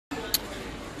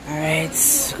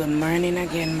Alright, good morning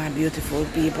again, my beautiful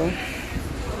people.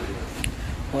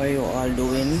 How are you all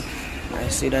doing? I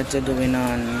see that you're doing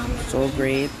so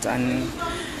great, and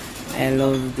I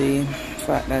love the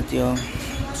fact that you're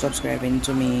subscribing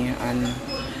to me and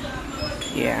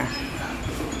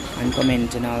and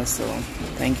commenting also.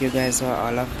 Thank you guys for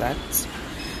all of that.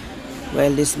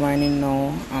 Well, this morning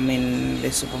now I'm in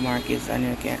the supermarket,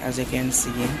 and as you can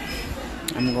see,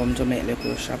 I'm going to make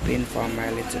little shopping for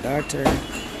my little daughter.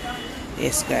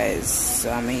 Yes guys,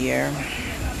 I'm here.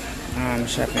 I'm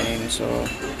shopping, so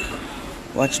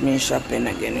watch me shopping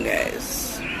again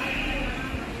guys.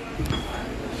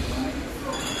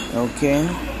 Okay,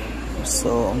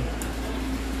 so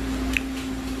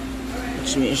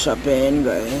watch me shopping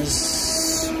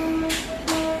guys.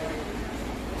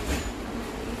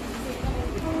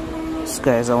 This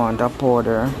guys, I want a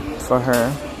powder for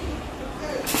her.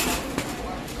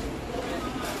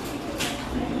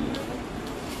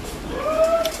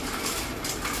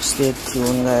 Stay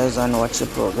tuned guys and watch the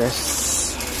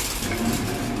progress.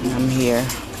 I'm here.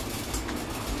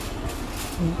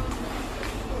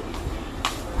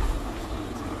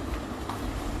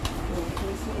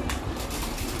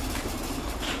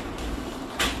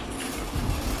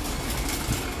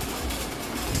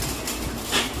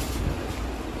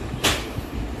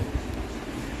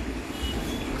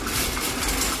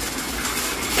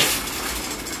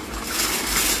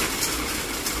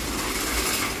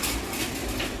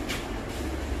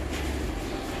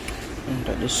 Look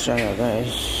at this trial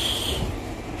guys.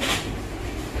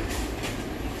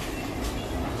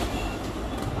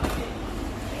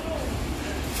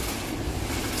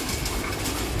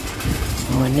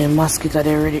 When the mosquito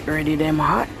they ready them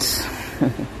hot.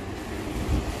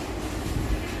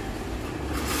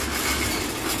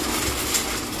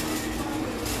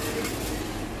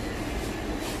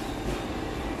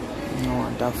 I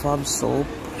want the Fab soap.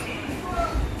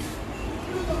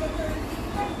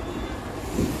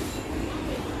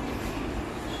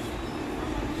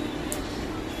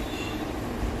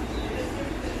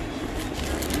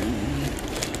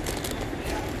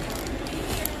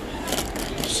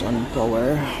 Sun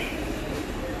power.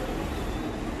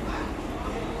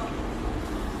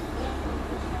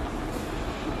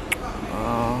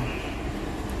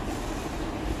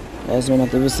 Guys, when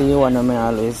I see one of me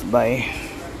always buy.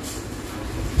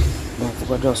 I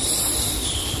forgot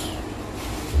just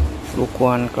look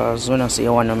one, cause when I see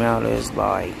one of me always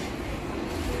buy.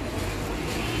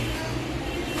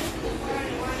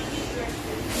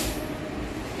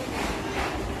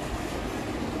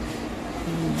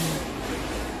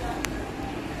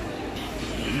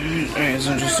 Alright,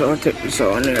 so just I'll take this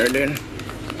one here then.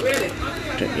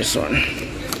 Take this one.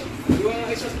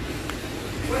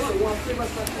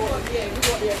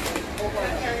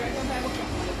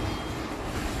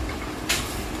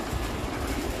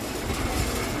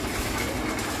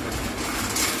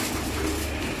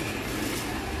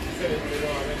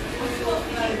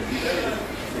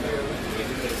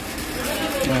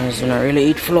 Guys, when I really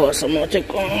eat flour, so I'm gonna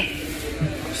take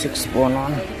 6 spoon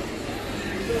on.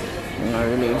 I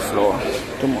really eat flour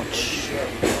too much.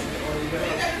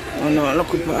 Oh no,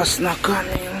 look at my snack on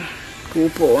here. 2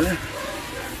 pounds.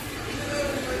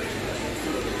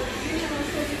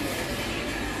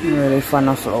 I'm really fan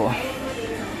of flour.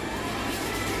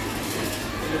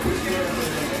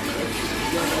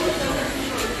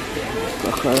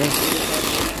 Crackers.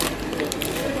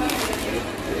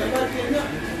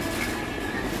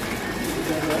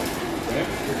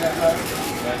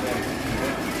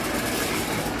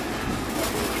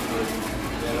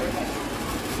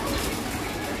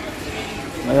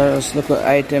 I just look at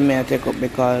item I take up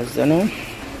because I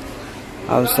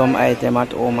have some item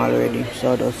at home already,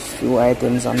 so those few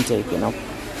items I'm taking up.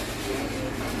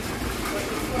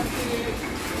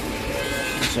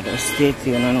 So just stay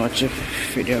tuned and watch the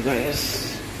video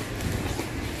guys.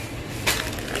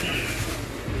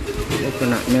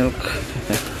 Coconut milk.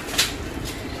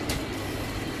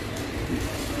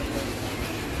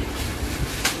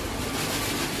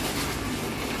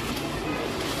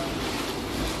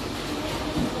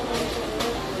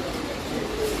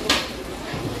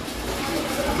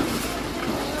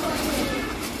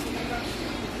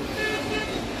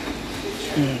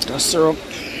 The syrup.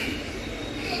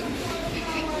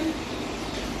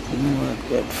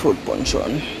 Get fruit punch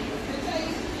on.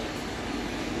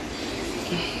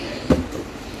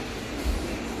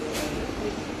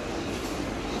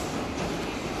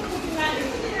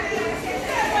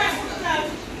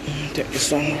 Take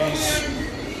this one guys.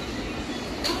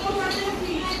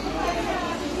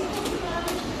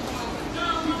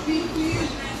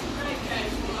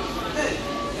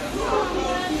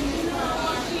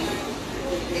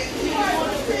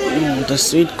 lot of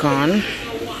sweet corn.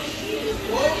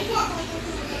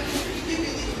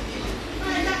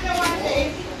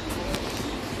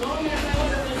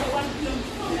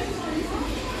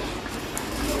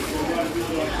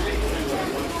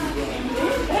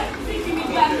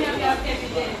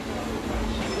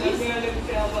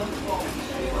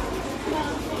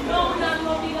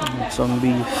 Some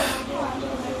beef.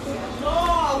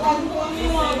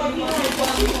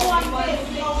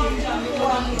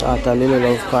 I really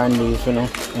love corned beef, you know.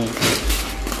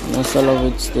 I still love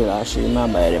it still, actually. I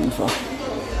buy them for.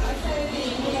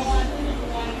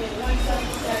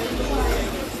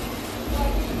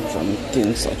 Some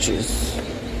thin sausages.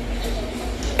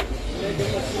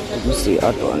 Let me see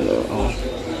that one there. Oh.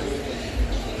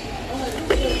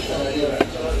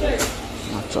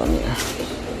 That's on here.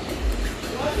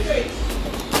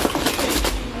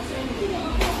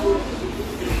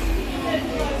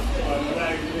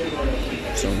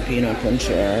 Some peanut punch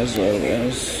here as well,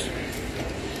 guys.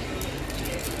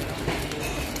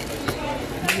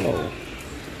 Whoa.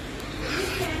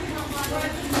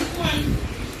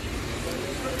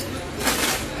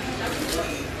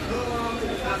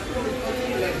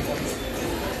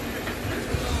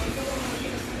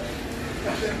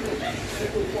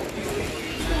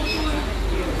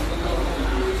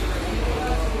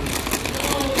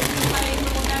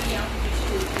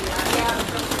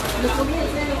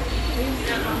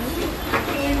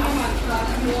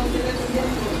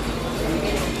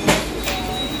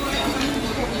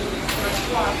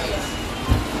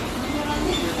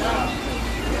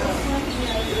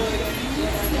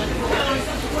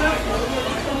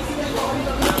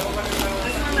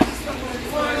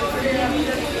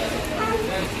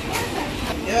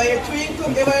 Yeah, you're twinkle.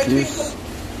 Give her a twinkle.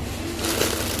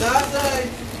 That's right.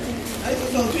 I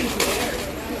just don't twinkle there.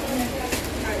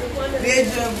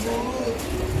 Deja vu.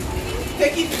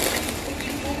 Take it.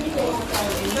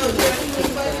 No,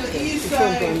 just by the east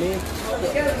side.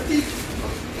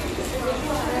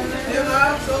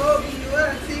 Yeah, so you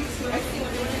want to fix like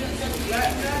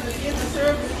that in the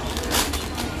circle.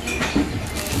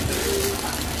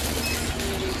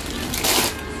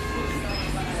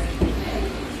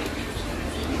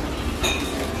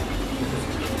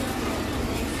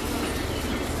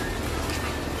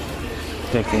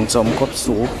 Taking some cup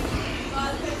soup.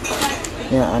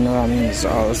 Yeah, and ramens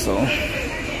also.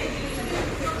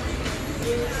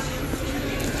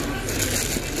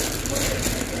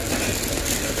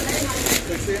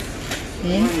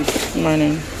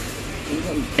 Morning.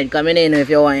 Coming in if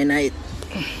you want to eat.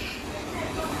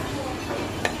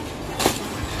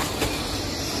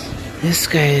 Yes,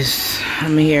 guys,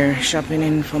 I'm here shopping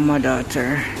in for my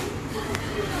daughter.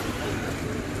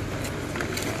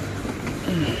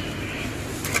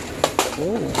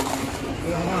 Oh.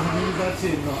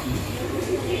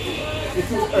 It's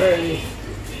too early.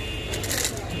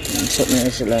 Something I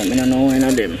should like, I don't know one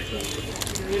of them.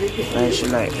 I should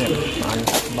like them. And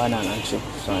banana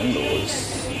chips and those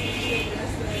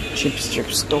chip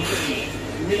strip stuff.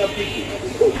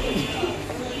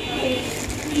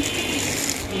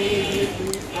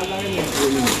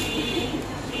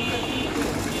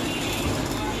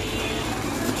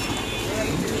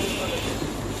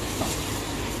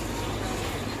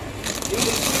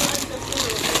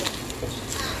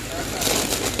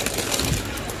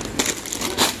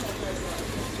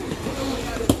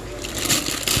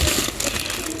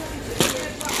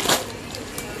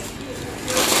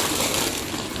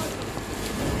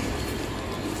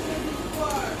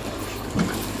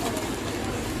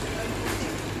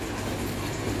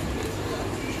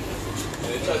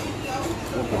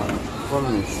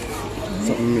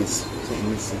 Something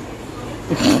missing.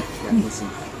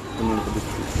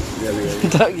 Yeah, missing.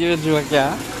 Don't give a joke,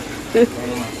 yeah?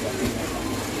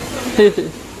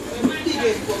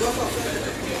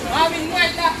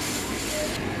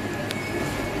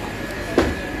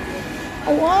 I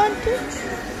want it.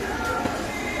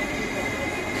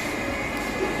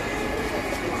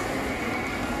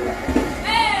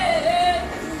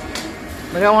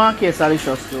 But I want a case of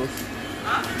delicious too.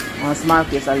 One small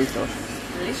case of delicious.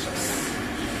 Delicious.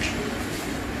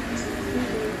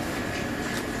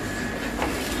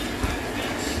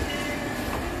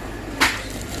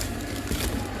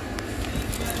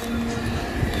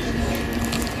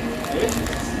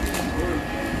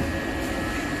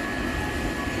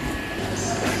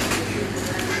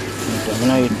 Okay, I'm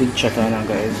gonna eat big chatter now,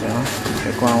 guys. You know?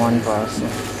 Take one pass.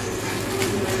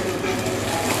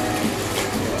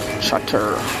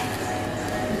 Chatter.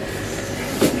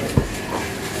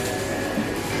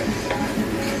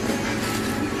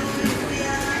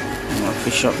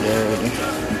 Fish up there already.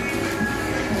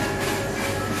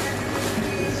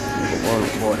 All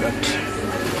about that.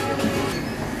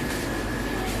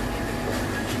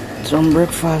 some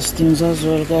breakfast things as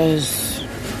well, guys.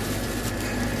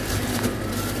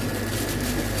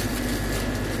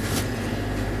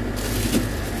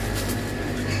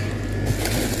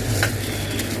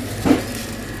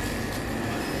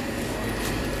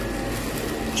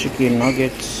 Chicken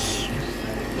nuggets.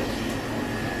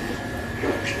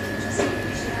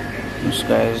 This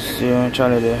guys,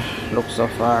 actually look so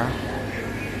far.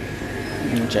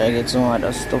 I'm trying to get some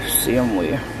other stuff same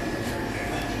way.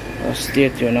 Stay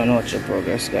tuned and watch the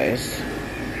progress, guys.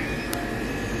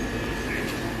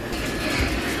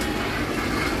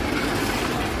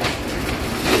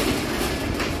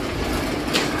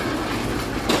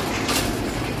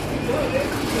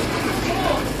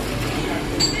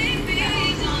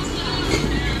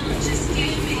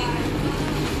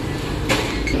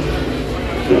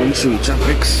 One tree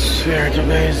tropics here,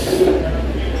 guys.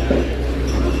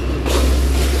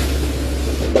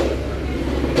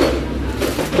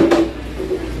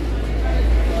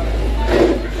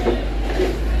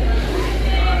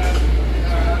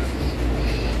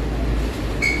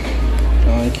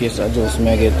 In case I just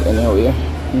make it anyway.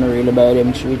 I don't really buy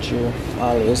them treats you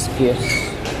always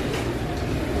case.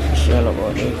 Shell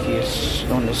about the case.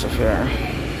 Don't this affair.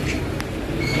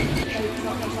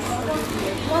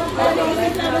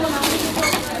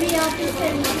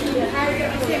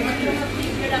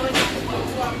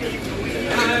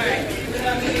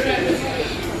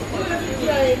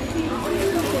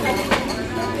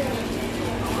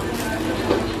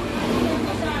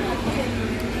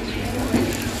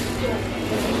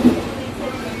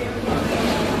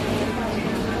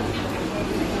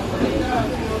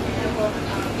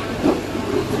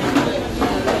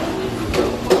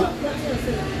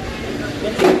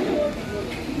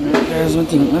 Guys, I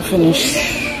think I finished.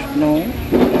 No,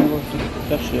 I'm going to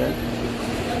cashier.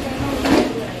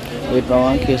 Wait for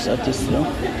one case of this, no?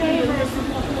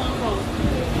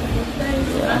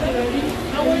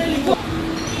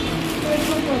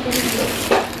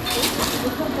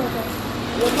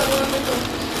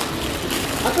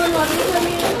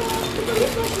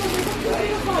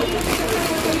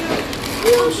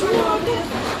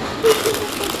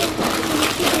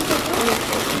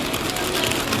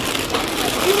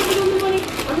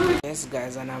 Yes,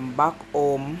 guys, and I'm back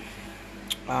home.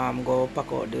 Go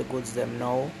pack out the goods them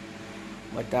now,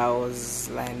 but I was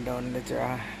lying down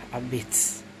later a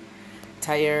bit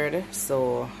tired,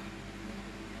 so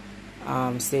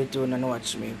stay tuned and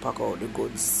watch me pack out the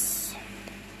goods.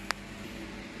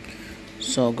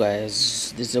 So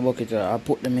guys, this is the bucket I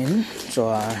put them in, so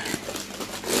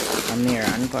I'm here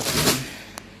unpacking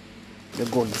the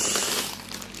goods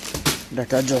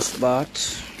that I just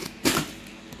bought.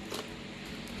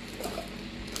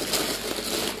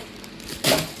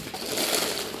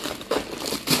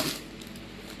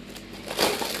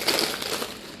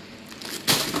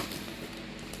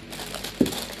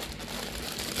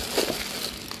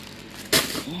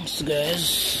 Thanks,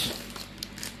 guys.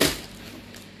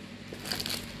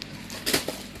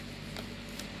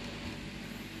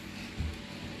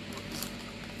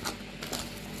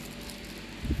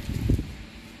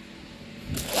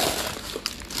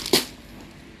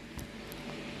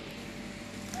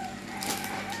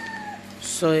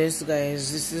 So yes,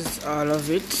 guys, this is all of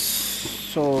it.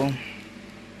 So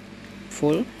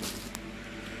full.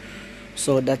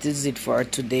 So that is it for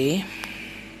today,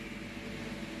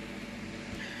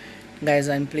 guys,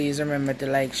 and please remember to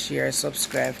like, share,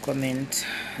 subscribe, comment,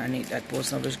 and hit that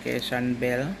post notification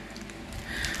bell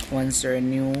once you're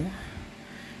new.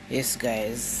 Yes,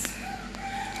 guys,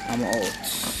 I'm out.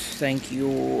 Thank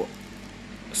you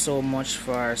so much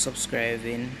for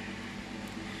subscribing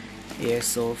here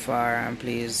so far, and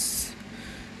please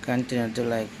continue to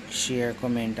like, share,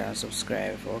 comment, and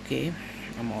subscribe. Okay,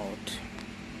 I'm out.